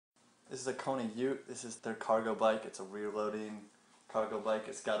This is a Kona Ute. This is their cargo bike. It's a rear-loading cargo bike.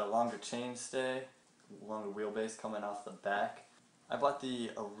 It's got a longer chainstay, longer wheelbase coming off the back. I bought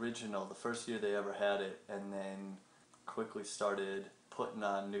the original the first year they ever had it, and then quickly started putting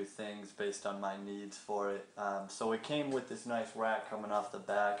on new things based on my needs for it. So it came with this nice rack coming off the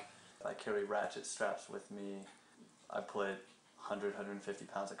back. I carry ratchet straps with me. I put 150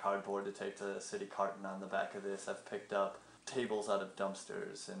 pounds of cardboard to take to the city carton on the back of this. I've picked up tables out of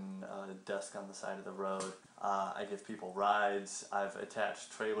dumpsters and a desk on the side of the road. I give people rides. I've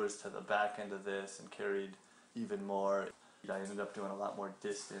attached trailers to the back end of this and carried even more. I ended up doing a lot more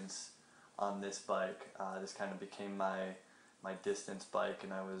distance on this bike. This kind of became my distance bike,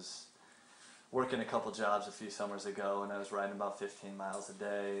 and I was working a couple jobs a few summers ago, and I was riding about 15 miles a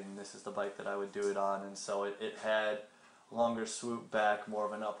day, and this is the bike that I would do it on. And so it had longer swoop back, more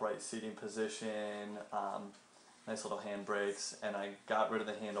of an upright seating position, nice little hand brakes, and I got rid of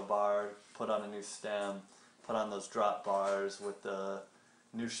the handlebar, put on a new stem, put on those drop bars with the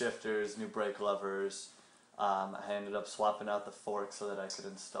new shifters, new brake levers. I ended up swapping out the fork so that I could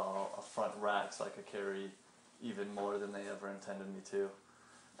install a front rack so I could carry even more than they ever intended me to.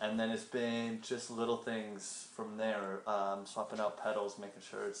 And then it's been just little things from there, swapping out pedals, making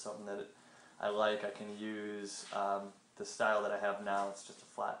sure it's something that I like. I can use the style that I have now. It's just a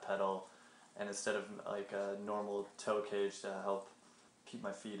flat pedal, and instead of like a normal toe cage to help keep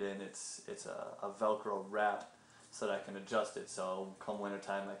my feet in, it's a Velcro wrap so that I can adjust it. So come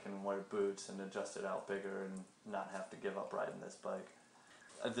wintertime I can wear boots and adjust it out bigger and not have to give up riding this bike.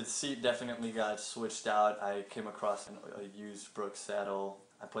 The seat definitely got switched out. I came across a used Brooks saddle.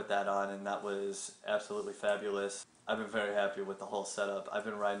 I put that on, and that was absolutely fabulous. I've been very happy with the whole setup. I've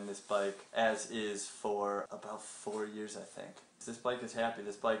been riding this bike as is for about 4 years, I think. This bike is happy.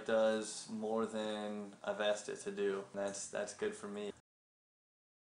 This bike does more than I've asked it to do. That's good for me.